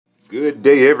Good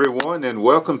day, everyone, and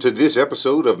welcome to this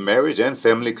episode of Marriage and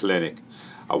Family Clinic.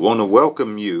 I want to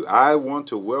welcome you.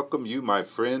 My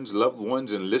friends, loved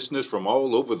ones, and listeners from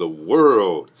all over the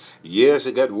world. Yes,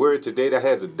 I got word today that I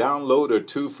had a download or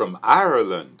two from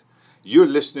Ireland. You're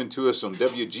listening to us on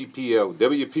WGPL,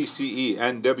 WPCE,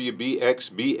 and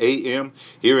WBXBAM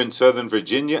here in Southern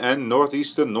Virginia and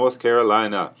Northeastern North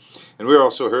Carolina. And we're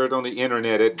also heard on the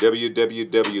internet at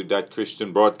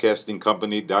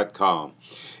www.christianbroadcastingcompany.com.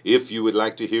 If you would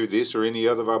like to hear this or any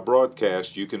other of our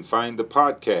broadcasts, you can find the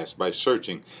podcast by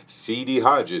searching C.D.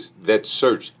 Hodges. That's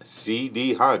search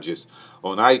C.D. Hodges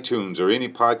on iTunes or any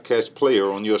podcast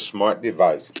player on your smart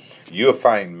device. You'll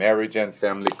find Marriage and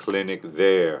Family Clinic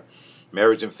there.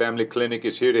 Marriage and Family Clinic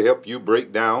is here to help you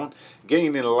break down,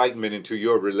 gain enlightenment into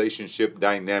your relationship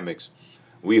dynamics.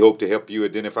 We hope to help you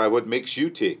identify what makes you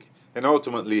tick and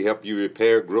ultimately help you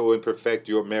repair, grow, and perfect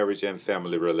your marriage and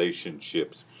family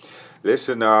relationships.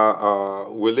 Listen,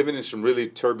 we're living in some really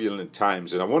turbulent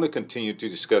times, and I want to continue to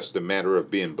discuss the matter of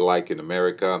being black in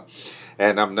America.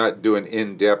 And I'm not doing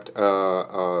in-depth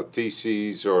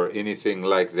theses or anything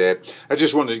like that. I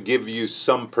just want to give you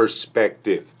some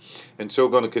perspective. And so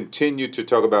we're going to continue to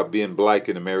talk about being black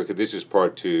in America. This is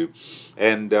part 2.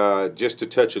 And just to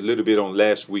touch a little bit on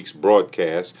last week's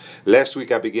broadcast, last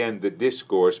week I began the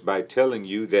discourse by telling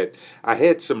you that I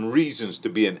had some reasons to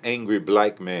be an angry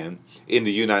black man in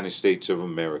the United States of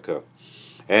America.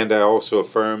 And I also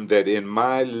affirmed that in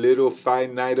my little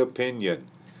finite opinion,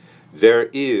 there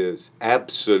is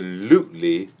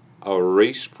absolutely a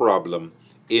race problem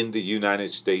in the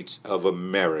United States of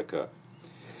America.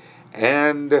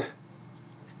 And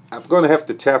I'm going to have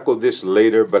to tackle this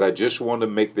later, but I just want to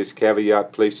make this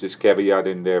caveat, place this caveat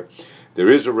in there. There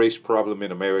is a race problem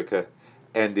in America,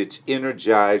 and it's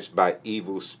energized by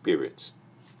evil spirits.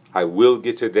 I will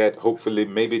get to that, hopefully,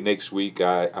 maybe next week.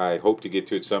 I hope to get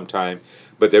to it sometime.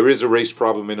 But there is a race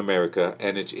problem in America,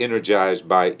 and it's energized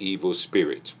by evil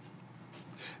spirits.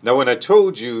 Now, when I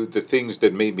told you the things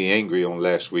that made me angry on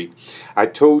last week, I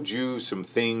told you some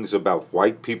things about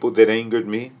white people that angered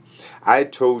me. I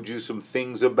told you some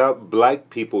things about black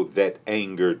people that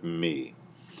angered me.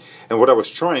 And what I was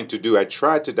trying to do, I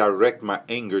tried to direct my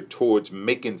anger towards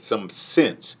making some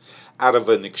sense out of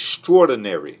an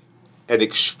extraordinarily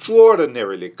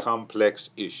complex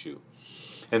issue.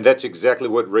 And that's exactly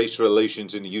what race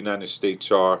relations in the United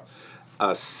States are,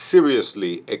 a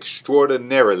seriously,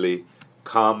 extraordinarily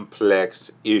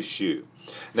complex issue.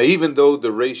 Now, even though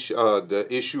the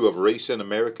issue of race in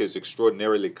America is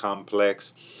extraordinarily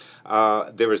complex,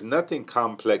 there is nothing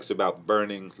complex about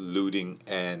burning, looting,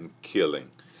 and killing.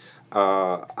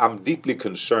 I'm deeply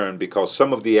concerned because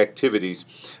some of the activities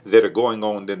that are going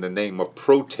on in the name of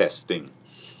protesting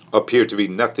appear to be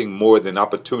nothing more than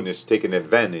opportunists taking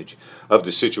advantage of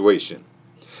the situation.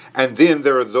 And then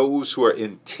there are those who are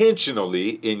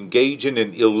intentionally engaging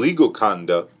in illegal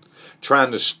conduct, trying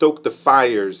to stoke the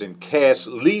fires and cast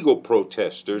legal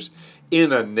protesters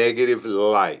in a negative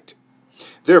light.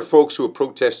 There are folks who are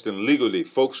protesting legally,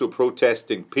 folks who are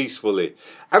protesting peacefully.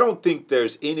 I don't think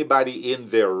there's anybody in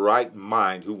their right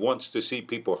mind who wants to see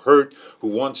people hurt, who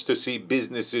wants to see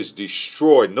businesses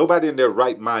destroyed. Nobody in their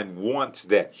right mind wants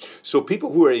that. So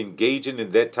people who are engaging in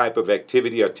that type of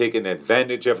activity are taking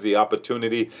advantage of the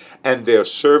opportunity, and they're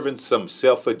serving some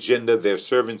self-agenda. They're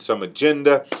serving some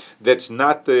agenda that's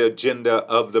not the agenda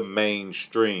of the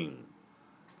mainstream.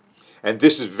 And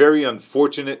this is very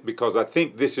unfortunate because I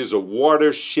think this is a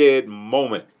watershed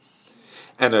moment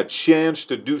and a chance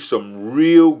to do some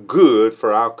real good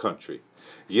for our country.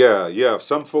 Yeah,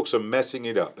 some folks are messing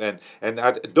it up. And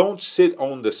I don't sit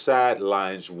on the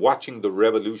sidelines watching the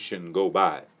revolution go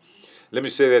by. Let me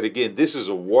say that again. This is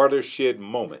a watershed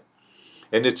moment,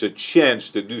 and it's a chance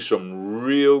to do some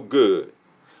real good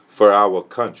for our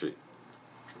country.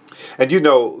 And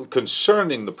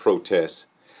concerning the protests,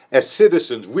 as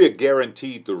citizens, we are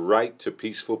guaranteed the right to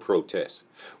peaceful protest.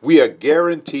 We are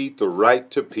guaranteed the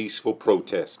right to peaceful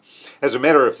protest. As a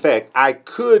matter of fact, I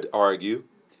could argue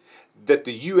that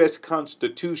the U.S.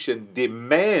 Constitution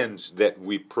demands that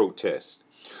we protest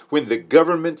when the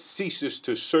government ceases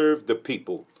to serve the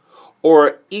people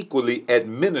or equally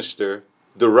administer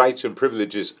the rights and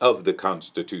privileges of the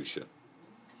Constitution.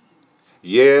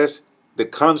 Yes, the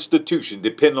Constitution,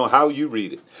 depending on how you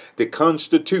read it, the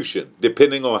Constitution,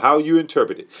 depending on how you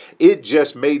interpret it, it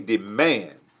just may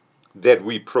demand that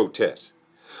we protest.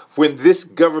 When this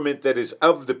government that is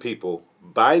of the people,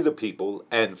 by the people,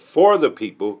 and for the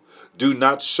people do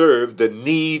not serve the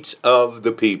needs of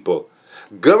the people.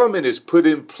 Government is put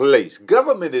in place.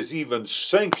 Government is even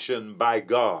sanctioned by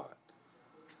God.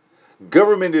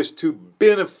 Government is to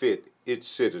benefit its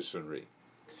citizenry.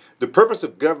 The purpose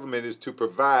of government is to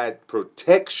provide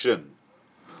protection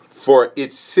for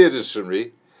its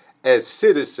citizenry as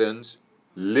citizens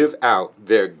live out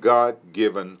their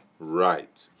God-given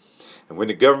rights. And when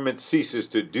the government ceases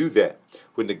to do that,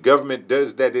 when the government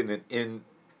does that in an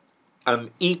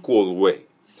unequal way,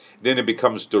 then it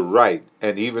becomes the right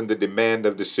and even the demand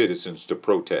of the citizens to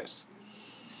protest.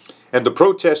 And the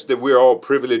protest that we're all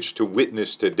privileged to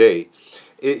witness today,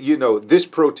 this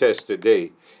protest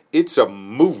today, it's a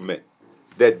movement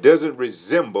that doesn't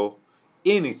resemble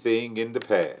anything in the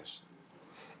past.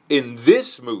 In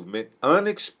this movement,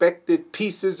 unexpected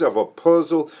pieces of a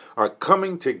puzzle are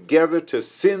coming together to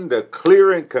send a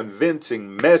clear and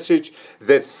convincing message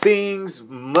that things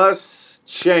must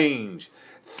change.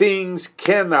 Things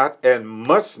cannot and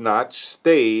must not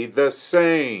stay the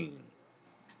same.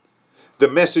 The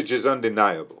message is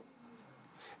undeniable.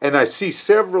 And I see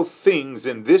several things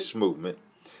in this movement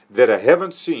that I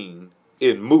haven't seen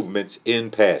in movements in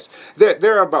past.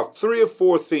 There are about 3 or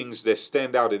 4 things that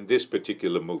stand out in this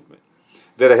particular movement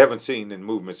that I haven't seen in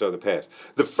movements of the past.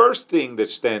 The first thing that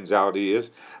stands out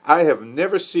is I have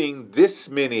never seen this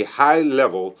many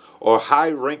high-level or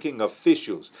high-ranking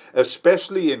officials,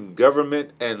 especially in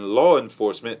government and law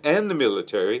enforcement and the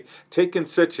military, taking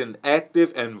such an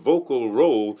active and vocal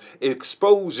role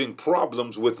exposing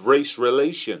problems with race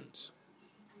relations.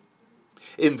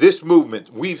 In this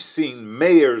movement, we've seen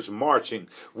mayors marching.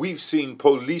 We've seen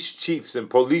police chiefs and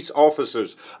police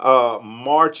officers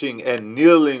marching and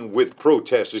kneeling with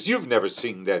protesters. You've never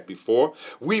seen that before.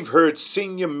 We've heard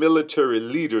senior military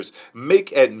leaders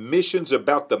make admissions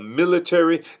about the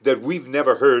military that we've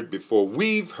never heard before.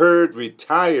 We've heard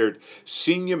retired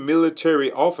senior military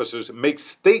officers make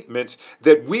statements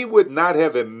that we would not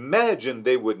have imagined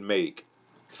they would make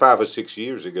 5 or 6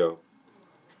 years ago.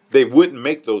 They wouldn't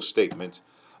make those statements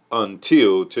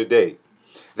until today.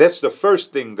 That's the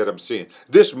first thing that I'm seeing.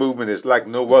 This movement is like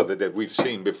no other that we've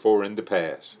seen before in the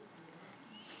past.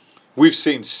 We've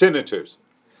seen senators.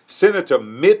 Senator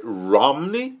Mitt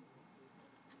Romney,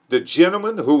 the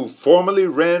gentleman who formerly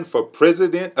ran for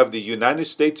president of the United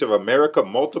States of America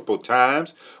multiple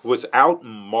times, was out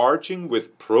marching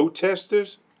with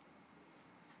protesters?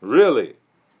 Really?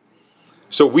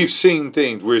 So we've seen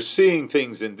things. We're seeing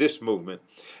things in this movement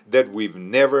that we've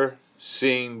never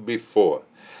seen before.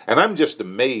 And I'm just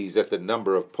amazed at the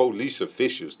number of police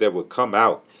officials that would come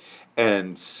out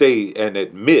and say and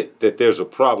admit that there's a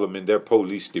problem in their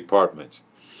police departments.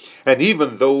 And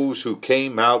even those who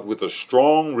came out with a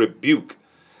strong rebuke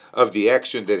of the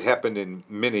action that happened in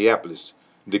Minneapolis,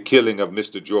 the killing of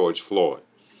Mr. George Floyd.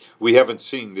 We haven't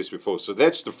seen this before. So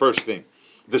that's the first thing.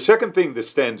 The second thing that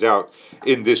stands out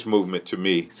in this movement to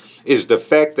me is the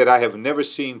fact that I have never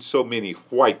seen so many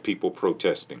white people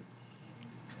protesting.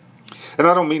 And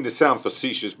I don't mean to sound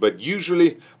facetious, but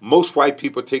usually most white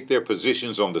people take their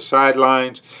positions on the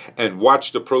sidelines and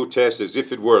watch the protest as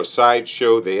if it were a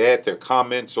sideshow. They add their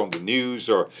comments on the news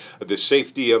or the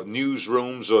safety of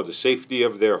newsrooms or the safety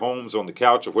of their homes on the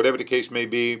couch or whatever the case may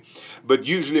be. But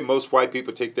usually most white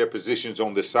people take their positions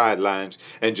on the sidelines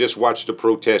and just watch the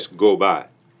protest go by.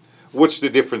 What's the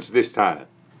difference this time?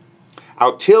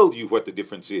 I'll tell you what the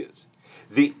difference is.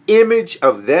 The image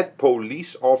of that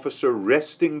police officer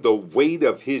resting the weight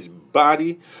of his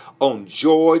body on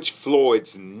George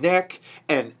Floyd's neck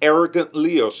and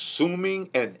arrogantly assuming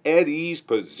an at ease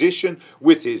position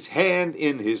with his hand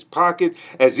in his pocket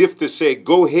as if to say,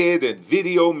 go ahead and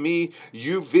video me,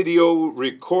 you video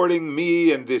recording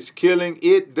me and this killing,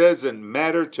 it doesn't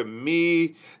matter to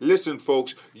me. Listen,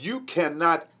 folks, you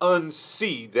cannot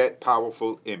unsee that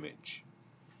powerful image.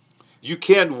 You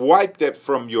can't wipe that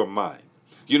from your mind.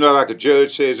 You know, like a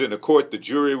judge says in a court, the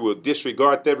jury will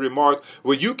disregard that remark.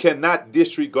 Well, you cannot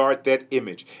disregard that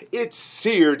image. It's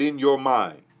seared in your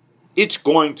mind. It's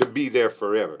going to be there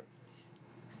forever.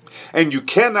 And you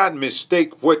cannot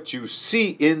mistake what you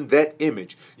see in that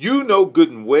image. You know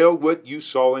good and well what you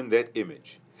saw in that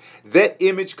image. That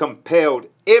image compelled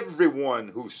everyone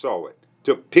who saw it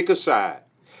to pick a side.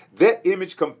 That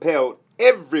image compelled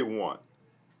everyone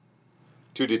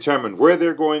to determine where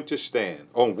they're going to stand,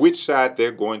 on which side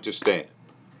they're going to stand.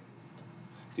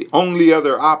 The only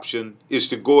other option is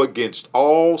to go against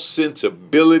all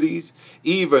sensibilities,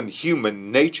 even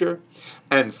human nature,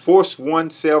 and force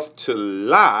oneself to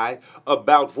lie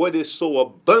about what is so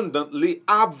abundantly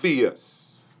obvious.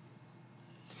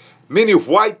 Many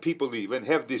white people even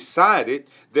have decided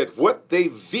that what they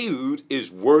viewed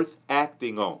is worth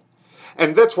acting on.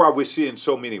 And that's why we're seeing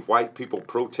so many white people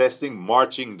protesting,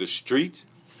 marching the streets.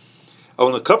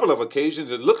 On a couple of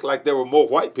occasions, it looked like there were more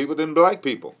white people than black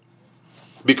people.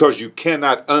 Because you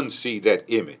cannot unsee that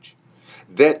image.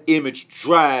 that image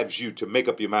drives you to make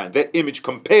up your mind. That image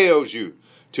compels you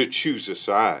to choose a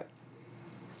side.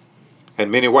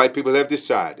 And many white people have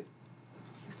decided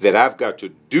that I've got to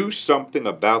do something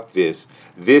about this.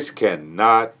 This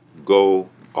cannot go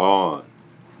on.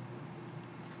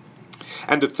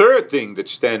 And the third thing that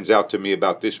stands out to me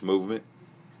about this movement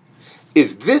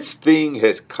is this thing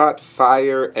has caught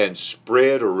fire and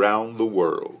spread around the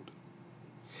world.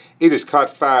 It has caught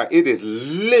fire. It is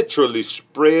literally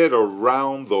spread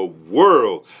around the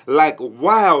world like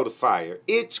wildfire.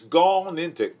 It's gone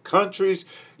into countries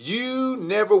you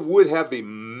never would have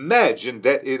imagined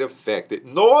that it affected.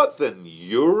 Northern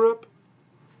Europe?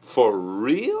 For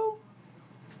real?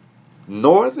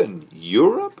 Northern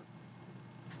Europe?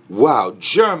 Wow,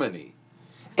 Germany,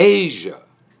 Asia,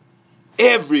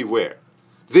 everywhere.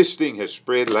 This thing has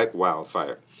spread like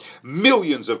wildfire.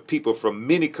 Millions of people from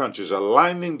many countries are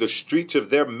lining the streets of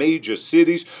their major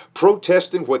cities,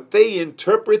 protesting what they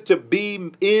interpret to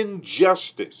be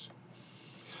injustice.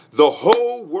 The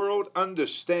whole world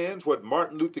understands what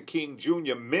Martin Luther King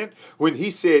Jr. meant when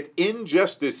he said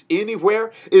injustice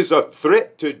anywhere is a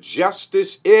threat to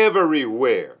justice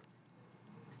everywhere.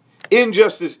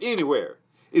 Injustice anywhere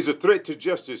is a threat to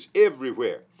justice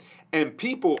everywhere. And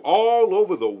people all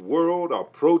over the world are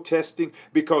protesting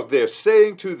because they're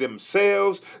saying to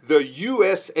themselves, the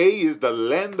USA is the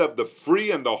land of the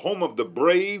free and the home of the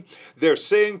brave. They're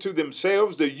saying to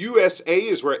themselves, the USA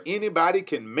is where anybody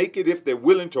can make it if they're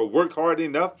willing to work hard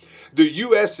enough. The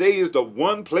USA is the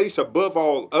one place above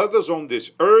all others on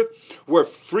this earth where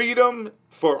freedom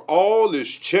for all is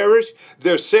cherished.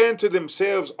 They're saying to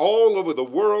themselves all over the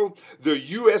world, the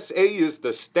USA is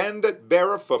the standard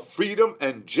bearer for freedom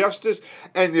and justice.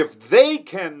 And if they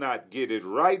cannot get it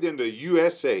right in the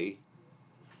USA,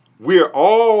 we're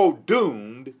all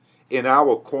doomed in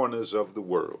our corners of the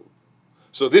world.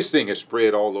 So this thing has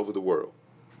spread all over the world.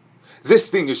 This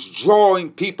thing is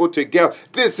drawing people together.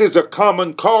 This is a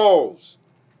common cause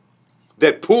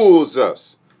that pulls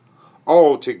us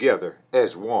all together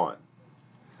as one.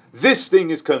 This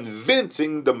thing is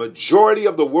convincing the majority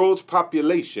of the world's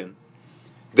population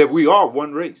that we are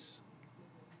one race,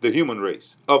 the human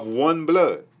race, of one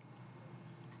blood.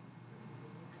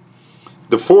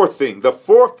 The fourth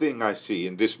thing I see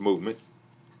in this movement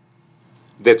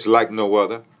that's like no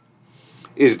other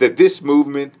is that this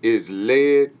movement is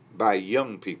led by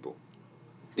young people.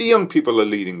 The young people are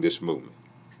leading this movement.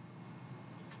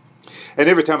 And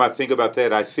every time I think about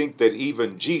that, I think that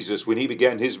even Jesus, when he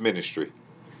began his ministry,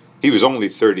 he was only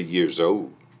 30 years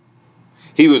old.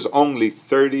 He was only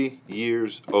 30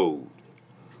 years old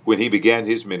when he began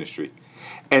his ministry.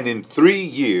 And in 3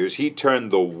 years, he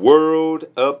turned the world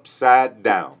upside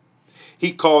down.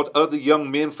 He called other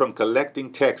young men from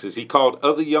collecting taxes. He called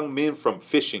other young men from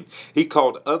fishing. He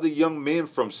called other young men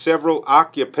from several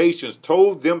occupations,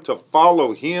 told them to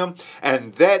follow him.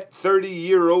 And that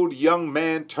 30-year-old young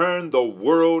man turned the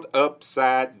world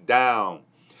upside down.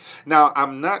 Now,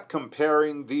 I'm not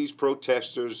comparing these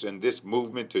protesters and this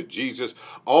movement to Jesus.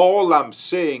 All I'm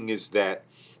saying is that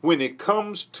when it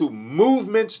comes to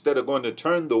movements that are going to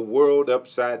turn the world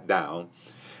upside down,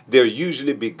 they're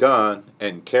usually begun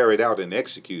and carried out and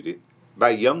executed by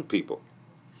young people.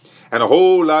 And a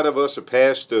whole lot of us are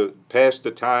past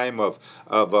the time of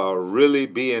really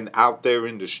being out there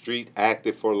in the street,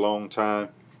 active for a long time.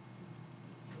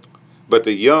 But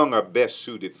the young are best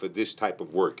suited for this type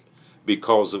of work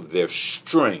because of their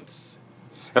strength.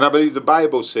 And I believe the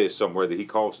Bible says somewhere that he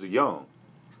calls the young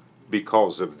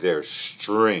because of their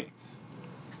strength.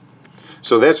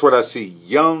 So that's what I see.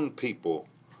 Young people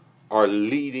are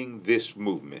leading this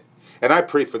movement. And I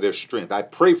pray for their strength. I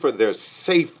pray for their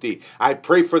safety. I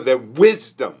pray for their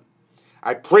wisdom.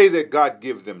 I pray that God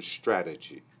give them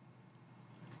strategy.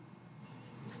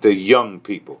 The young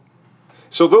people.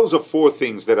 So those are four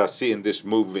things that I see in this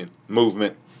movement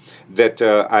that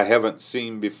I haven't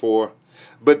seen before.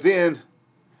 But then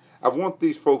I want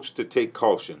these folks to take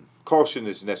caution. Caution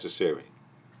is necessary.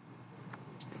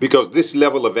 Because this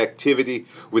level of activity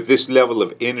with this level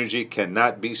of energy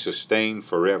cannot be sustained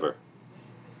forever.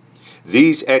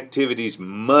 These activities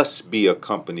must be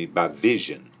accompanied by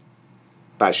vision,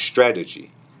 by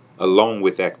strategy, along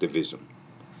with activism.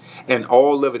 And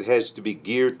all of it has to be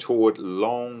geared toward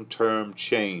long-term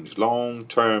change,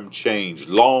 long-term change,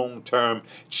 long-term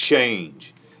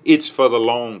change. It's for the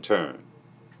long term,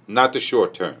 not the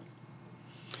short term.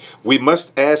 We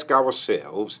must ask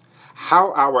ourselves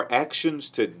how our actions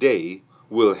today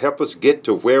will help us get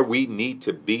to where we need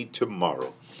to be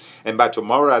tomorrow. And by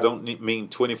tomorrow, I don't mean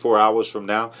 24 hours from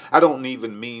now. I don't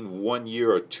even mean 1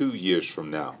 year or 2 years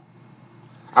from now.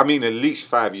 I mean at least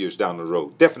 5 years down the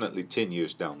road, definitely 10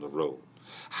 years down the road.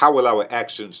 How will our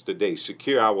actions today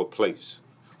secure our place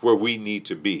where we need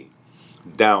to be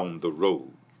down the road?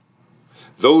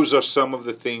 Those are some of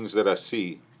the things that I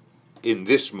see in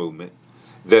this movement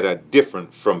that are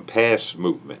different from past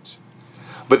movements.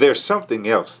 But there's something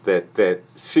else that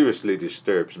seriously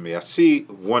disturbs me. I see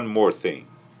one more thing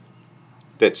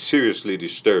that seriously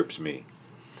disturbs me.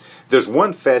 There's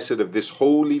one facet of this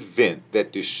whole event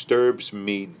that disturbs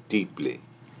me deeply.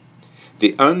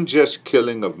 The unjust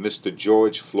killing of Mr.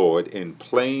 George Floyd in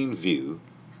plain view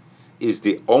is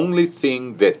the only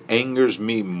thing that angers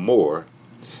me more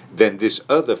than this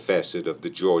other facet of the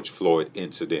George Floyd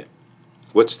incident.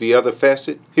 What's the other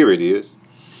facet? Here it is.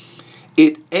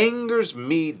 It angers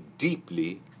me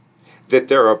deeply that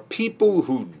there are people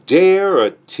who dare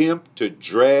attempt to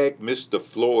drag Mr.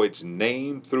 Floyd's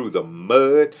name through the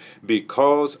mud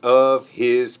because of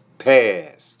his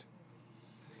past.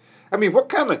 I mean, what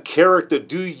kind of character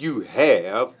do you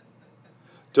have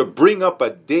to bring up a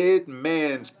dead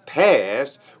man's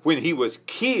past when he was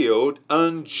killed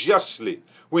unjustly,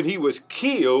 when he was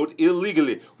killed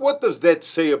illegally? What does that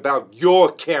say about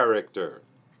your character?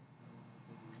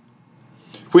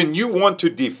 When you want to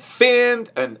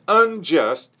defend an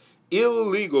unjust,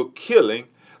 illegal killing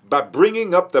by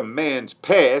bringing up the man's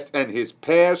past, and his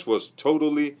past was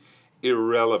totally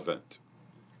irrelevant.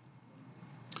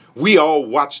 We all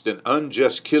watched an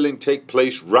unjust killing take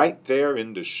place right there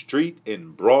in the street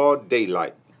in broad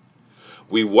daylight.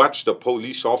 We watched a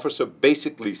police officer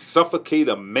basically suffocate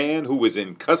a man who was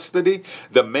in custody.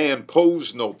 The man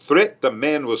posed no threat. The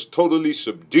man was totally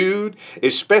subdued,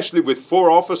 especially with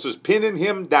 4 officers pinning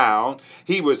him down.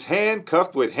 He was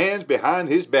handcuffed with hands behind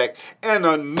his back and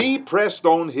a knee pressed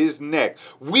on his neck.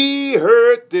 We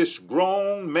heard this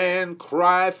grown man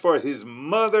cry for his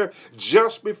mother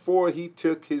just before he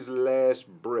took his last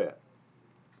breath.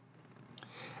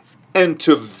 And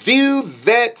to view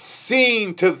that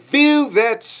scene,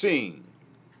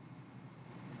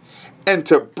 and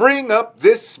to bring up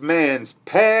this man's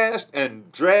past and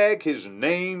drag his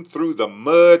name through the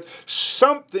mud,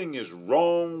 something is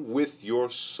wrong with your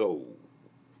soul.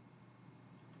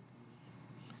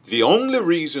 The only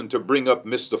reason to bring up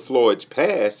Mr. Floyd's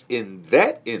past in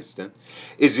that instant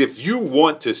is if you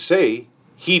want to say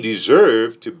he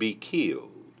deserved to be killed.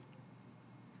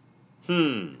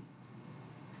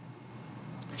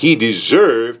 He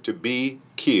deserved to be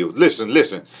killed.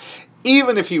 Listen.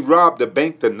 Even if he robbed a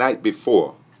bank the night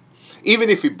before,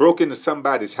 even if he broke into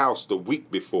somebody's house the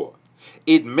week before,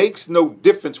 it makes no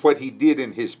difference what he did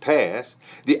in his past.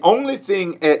 The only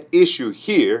thing at issue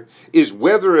here is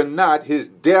whether or not his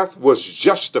death was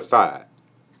justified.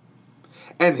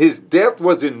 And his death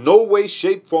was in no way,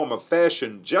 shape, form, or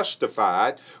fashion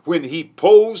justified when he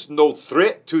posed no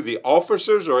threat to the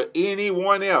officers or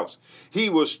anyone else. He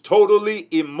was totally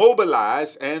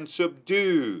immobilized and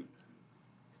subdued.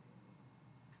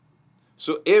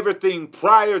 So everything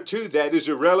prior to that is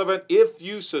irrelevant. If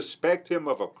you suspect him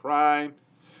of a crime,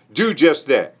 do just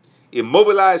that.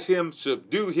 Immobilize him,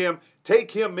 subdue him,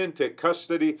 take him into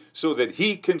custody so that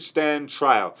he can stand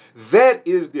trial. That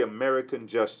is the American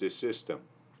justice system.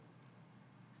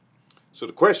 So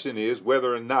the question is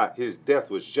whether or not his death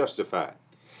was justified.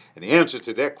 And the answer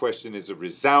to that question is a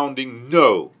resounding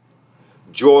no.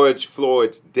 George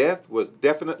Floyd's death was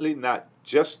definitely not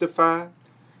justified.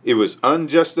 It was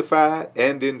unjustified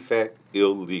and, in fact,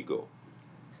 illegal.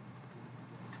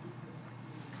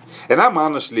 And I'm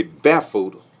honestly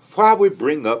baffled why we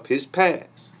bring up his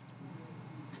past.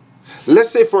 Let's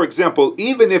say, for example,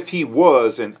 even if he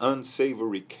was an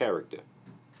unsavory character,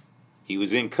 he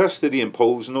was in custody and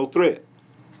posed no threat.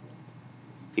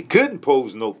 He couldn't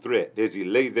pose no threat as he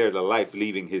lay there, the life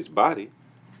leaving his body.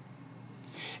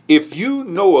 If you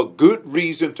know a good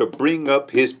reason to bring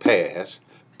up his past,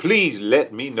 please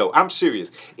let me know. I'm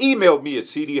serious. Email me at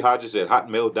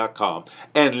cdhodges@hotmail.com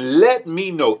and let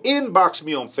me know. Inbox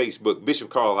me on Facebook, Bishop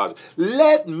Carl Hodges.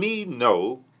 Let me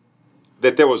know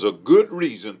that there was a good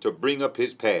reason to bring up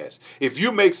his past. If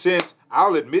you make sense,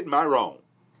 I'll admit my wrong.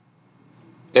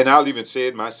 And I'll even say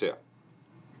it myself.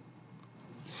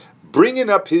 Bringing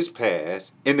up his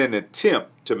past in an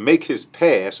attempt to make his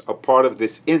past a part of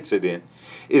this incident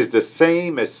is the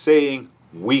same as saying,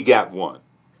 we got one.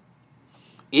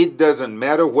 It doesn't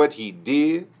matter what he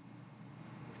did,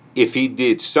 if he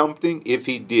did something, if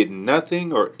he did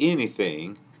nothing or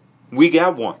anything, we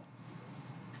got one.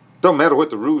 Don't matter what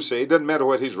the rules say, it doesn't matter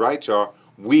what his rights are,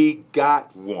 we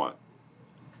got one.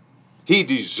 He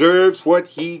deserves what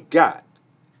he got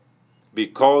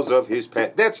because of his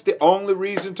past. That's the only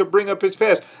reason to bring up his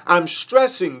past. I'm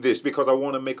stressing this because I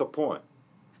want to make a point.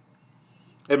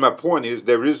 And my point is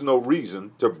there is no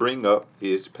reason to bring up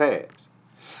his past.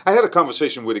 I had a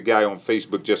conversation with a guy on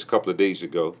Facebook just a couple of days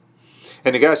ago,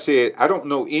 and the guy said, I don't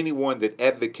know anyone that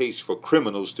advocates for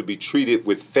criminals to be treated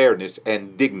with fairness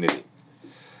and dignity.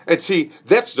 And see,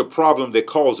 that's the problem that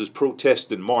causes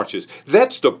protests and marches.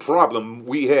 That's the problem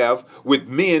we have with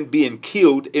men being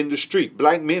killed in the street,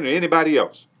 black men or anybody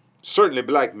else, certainly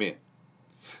black men.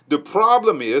 The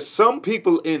problem is some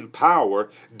people in power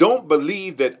don't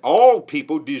believe that all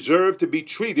people deserve to be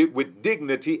treated with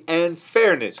dignity and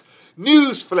fairness.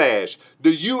 Newsflash,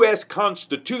 the U.S.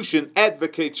 Constitution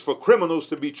advocates for criminals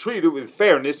to be treated with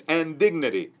fairness and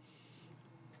dignity.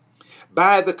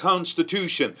 By the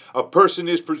Constitution, a person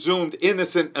is presumed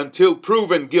innocent until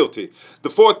proven guilty. The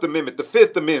Fourth Amendment, the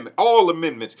Fifth Amendment, all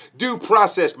amendments, due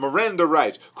process, Miranda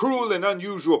rights, cruel and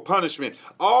unusual punishment.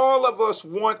 All of us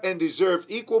want and deserve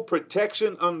equal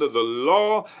protection under the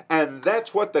law, and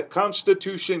that's what the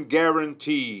Constitution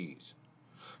guarantees.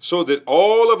 So that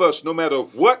all of us, no matter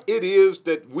what it is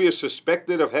that we're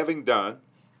suspected of having done,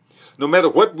 no matter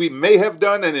what we may have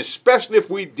done, and especially if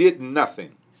we did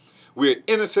nothing, we're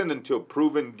innocent until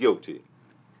proven guilty.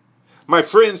 My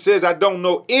friend says, I don't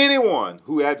know anyone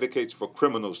who advocates for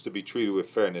criminals to be treated with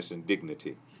fairness and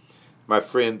dignity. My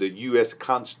friend, the U.S.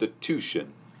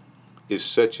 Constitution is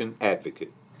such an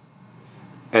advocate.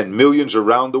 And millions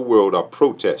around the world are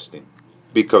protesting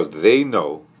because they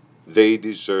know they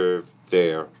deserve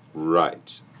their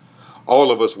rights.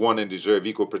 All of us want and deserve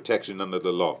equal protection under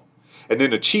the law. And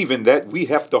in achieving that, we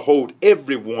have to hold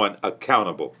everyone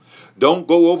accountable. Don't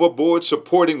go overboard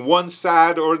supporting one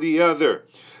side or the other.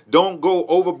 Don't go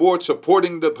overboard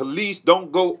supporting the police.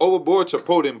 Don't go overboard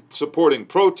supporting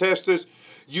protesters.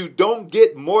 You don't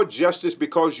get more justice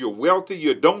because you're wealthy.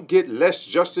 You don't get less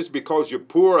justice because you're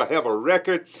poor or have a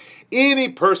record. Any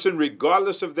person,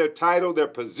 regardless of their title, their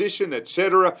position,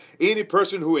 etc., any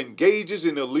person who engages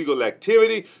in illegal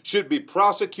activity should be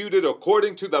prosecuted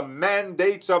according to the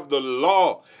mandates of the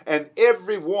law. And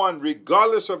everyone,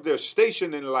 regardless of their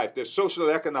station in life, their social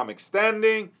economic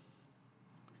standing,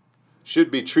 should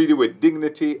be treated with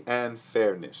dignity and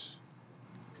fairness.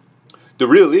 The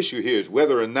real issue here is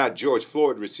whether or not George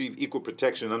Floyd received equal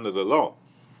protection under the law.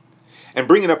 And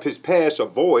bringing up his past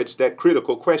avoids that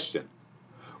critical question.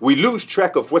 We lose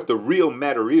track of what the real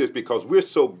matter is because we're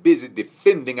so busy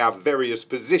defending our various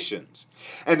positions.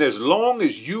 And as long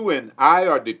as you and I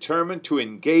are determined to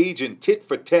engage in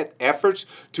tit-for-tat efforts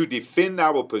to defend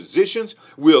our positions,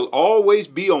 we'll always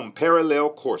be on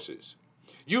parallel courses.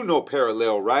 You know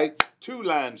parallel, right? Two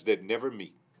lines that never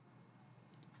meet.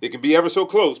 They can be ever so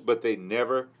close, but they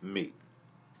never meet.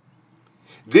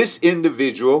 This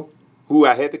individual, who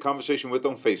I had the conversation with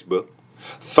on Facebook,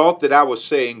 thought that I was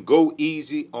saying, go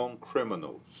easy on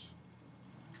criminals.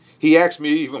 He asked me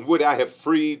even, would I have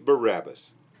freed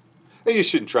Barabbas? And you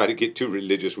shouldn't try to get too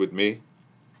religious with me.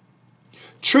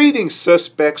 Treating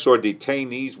suspects or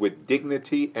detainees with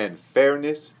dignity and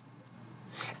fairness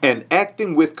and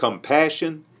acting with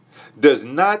compassion does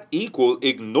not equal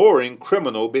ignoring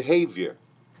criminal behavior.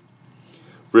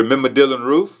 Remember Dylann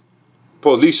Roof?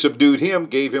 Police subdued him,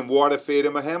 gave him water, fed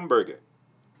him a hamburger.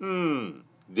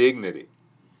 Dignity.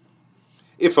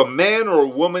 If a man or a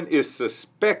woman is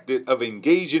suspected of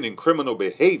engaging in criminal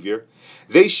behavior,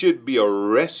 they should be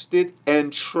arrested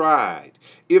and tried.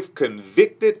 If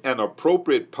convicted, an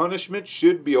appropriate punishment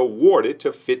should be awarded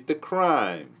to fit the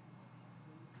crime.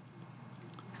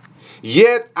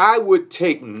 Yet I would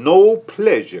take no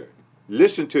pleasure,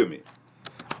 listen to me,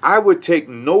 I would take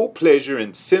no pleasure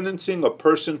in sentencing a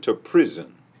person to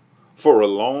prison for a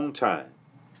long time.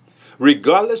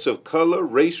 Regardless of color,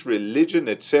 race, religion,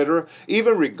 etc.,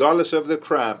 even regardless of the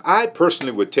crime, I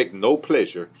personally would take no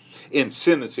pleasure in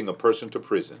sentencing a person to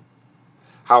prison.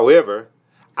 However,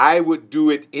 I would do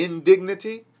it in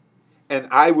dignity, and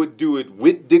I would do it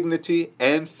with dignity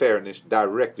and fairness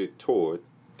directed toward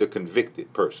the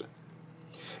convicted person.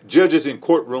 Judges in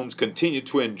courtrooms continue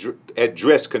to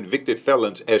address convicted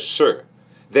felons as sir.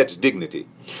 That's dignity.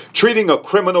 Treating a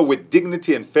criminal with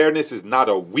dignity and fairness is not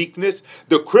a weakness.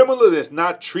 The criminal is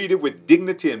not treated with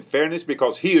dignity and fairness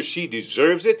because he or she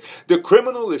deserves it. The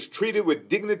criminal is treated with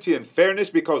dignity and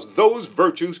fairness because those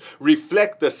virtues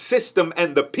reflect the system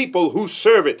and the people who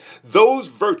serve it. Those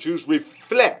virtues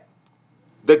reflect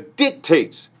the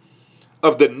dictates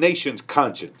of the nation's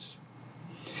conscience.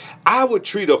 I would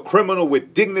treat a criminal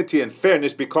with dignity and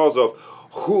fairness because of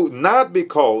who, not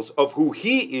because of who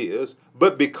he is,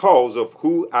 but because of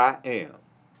who I am.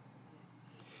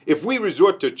 If we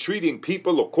resort to treating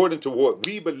people according to what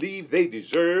we believe they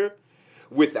deserve,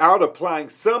 without applying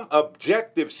some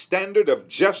objective standard of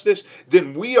justice,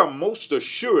 then we are most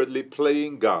assuredly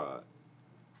playing God.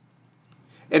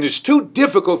 And it's too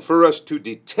difficult for us to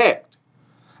detect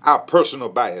our personal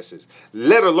biases,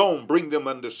 let alone bring them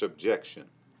under subjection.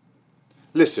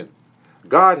 Listen,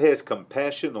 God has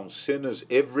compassion on sinners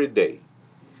every day,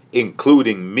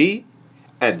 including me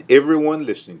and everyone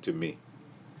listening to me.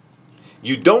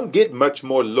 You don't get much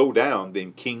more low down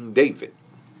than King David.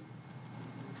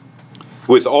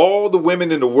 With all the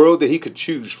women in the world that he could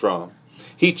choose from,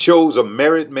 he chose a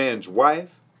married man's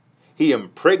wife. He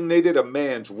impregnated a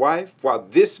man's wife while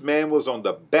this man was on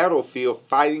the battlefield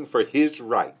fighting for his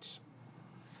rights.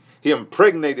 He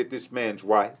impregnated this man's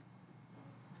wife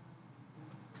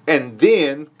and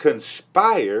then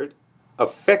conspired,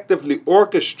 effectively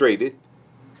orchestrated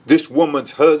this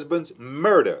woman's husband's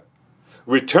murder,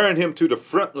 returned him to the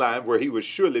front line where he would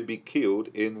surely be killed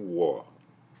in war.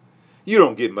 You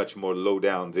don't get much more low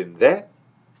down than that.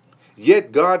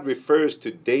 Yet God refers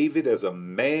to David as a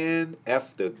man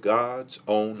after God's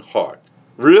own heart.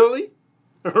 Really?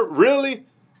 Really?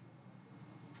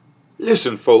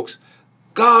 Listen, folks,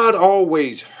 God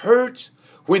always hurts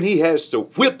when he has to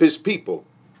whip his people.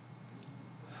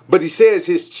 But he says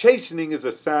his chastening is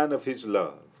a sign of his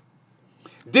love.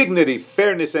 Dignity,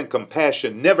 fairness, and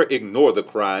compassion never ignore the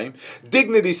crime.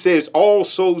 Dignity says all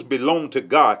souls belong to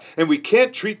God, and we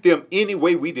can't treat them any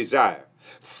way we desire.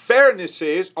 Fairness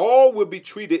says all will be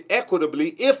treated equitably,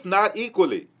 if not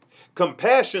equally.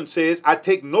 Compassion says I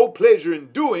take no pleasure in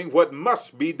doing what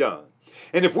must be done.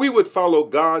 And if we would follow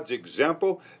God's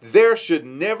example, there should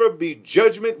never be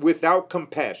judgment without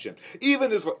compassion.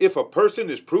 Even if a person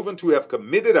is proven to have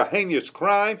committed a heinous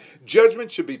crime,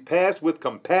 judgment should be passed with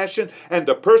compassion, and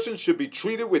the person should be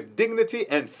treated with dignity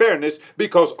and fairness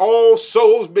because all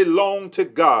souls belong to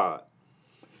God.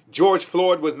 George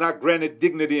Floyd was not granted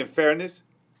dignity and fairness,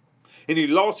 and he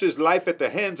lost his life at the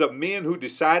hands of men who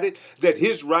decided that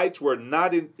his rights were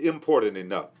not important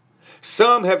enough.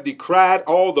 Some have decried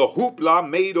all the hoopla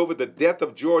made over the death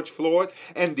of George Floyd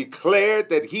and declared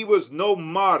that he was no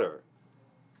martyr,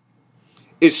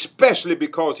 especially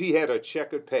because he had a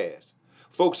checkered past.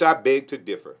 Folks, I beg to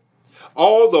differ.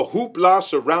 All the hoopla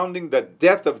surrounding the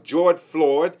death of George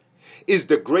Floyd is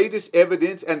the greatest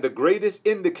evidence and the greatest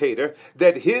indicator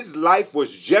that his life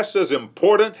was just as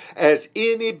important as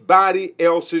anybody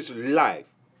else's life.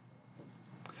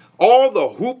 All the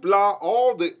hoopla,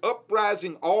 all the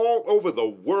uprising all over the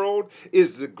world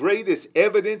is the greatest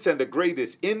evidence and the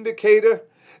greatest indicator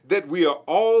that we are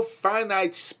all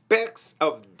finite specks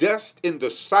of dust in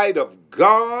the sight of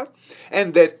God,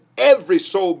 and that every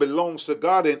soul belongs to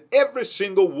God and every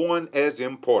single one as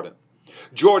important.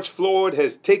 George Floyd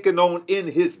has taken on in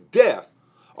his death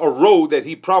a road that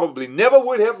he probably never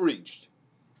would have reached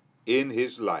in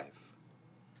his life.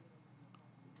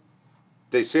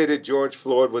 They say that George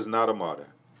Floyd was not a martyr.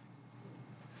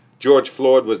 George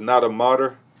Floyd was not a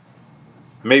martyr,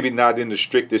 maybe not in the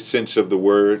strictest sense of the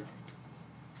word,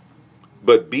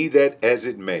 but be that as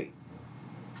it may,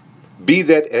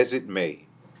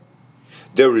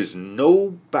 there is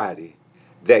nobody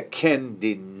that can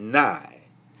deny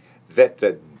that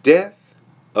the death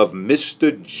of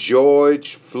Mr.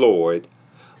 George Floyd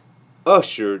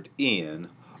ushered in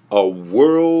a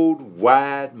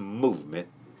worldwide movement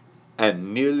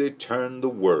and nearly turned the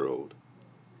world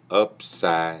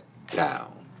upside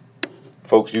down.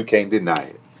 Folks, you can't deny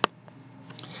it.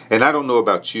 And I don't know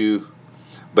about you,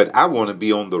 but I want to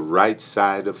be on the right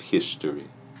side of history.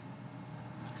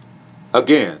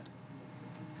 Again,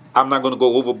 I'm not going to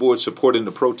go overboard supporting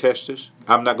the protesters.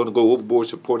 I'm not going to go overboard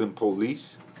supporting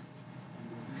police.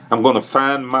 I'm going to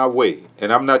find my way,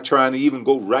 and I'm not trying to even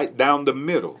go right down the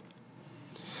middle.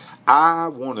 I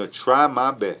want to try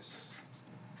my best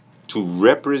to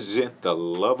represent the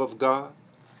love of God,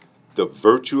 the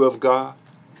virtue of God.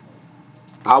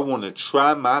 I want to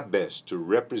try my best to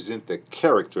represent the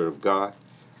character of God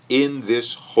in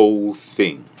this whole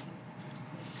thing.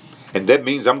 And that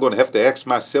means I'm going to have to ask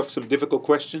myself some difficult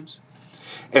questions,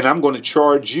 and I'm going to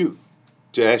charge you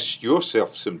to ask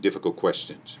yourself some difficult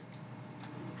questions.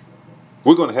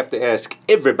 We're going to have to ask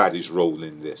everybody's role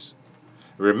in this.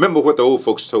 Remember what the old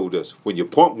folks told us. When you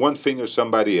point one finger at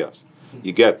somebody else,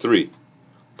 you got three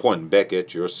pointing back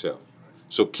at yourself.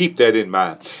 So keep that in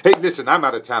mind. Hey, listen, I'm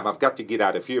out of time. I've got to get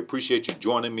out of here. Appreciate you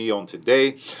joining me on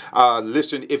today.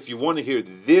 Listen, if you want to hear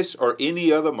this or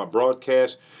any other of my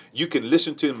broadcasts, you can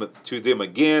listen to them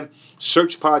again.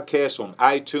 Search podcasts on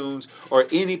iTunes or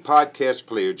any podcast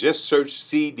player. Just search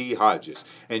C.D. Hodges,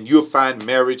 and you'll find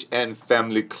Marriage and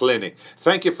Family Clinic.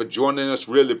 Thank you for joining us.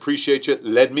 Really appreciate you.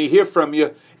 Let me hear from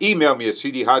you. Email me at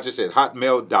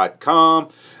cdhodges@hotmail.com.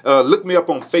 Look me up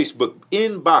on Facebook.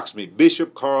 Inbox me,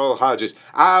 Bishop Carl Hodges.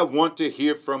 I want to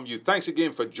hear from you. Thanks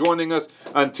again for joining us.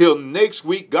 Until next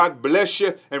week, God bless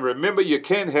you. And remember, you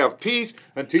can't have peace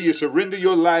until you surrender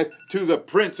your life to the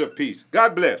Prince of Peace.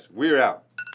 God bless. We're out.